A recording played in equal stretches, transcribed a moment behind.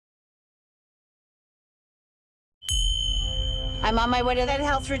I'm on my way to that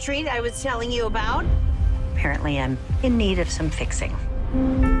health retreat I was telling you about. Apparently, I'm in need of some fixing.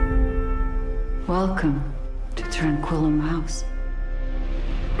 Welcome to Tranquillum House.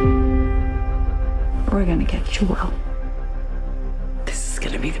 We're gonna get you well. This is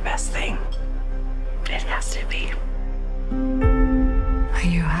gonna be the best thing. It has to be. Are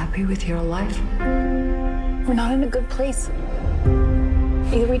you happy with your life? We're not in a good place.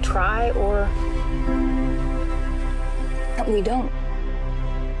 Either we try or we don't.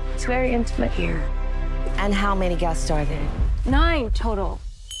 It's very intimate here. And how many guests are there? 9 total.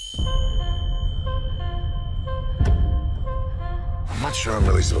 I'm not sure I'm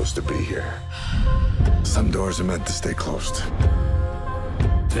really supposed to be here. Some doors are meant to stay closed.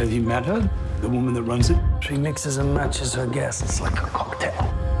 Have you met her? The woman that runs it? She mixes and matches her guests like a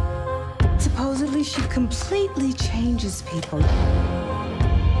cocktail. Supposedly, she completely changes people.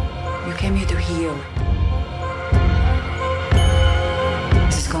 You came here to heal.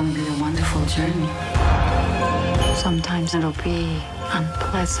 This is gonna be a wonderful journey. Sometimes it'll be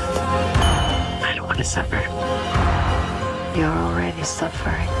unpleasant. I don't want to suffer. You're already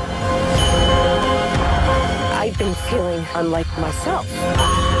suffering. I've been feeling unlike myself.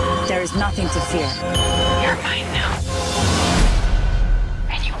 There is nothing to fear. You're mine now.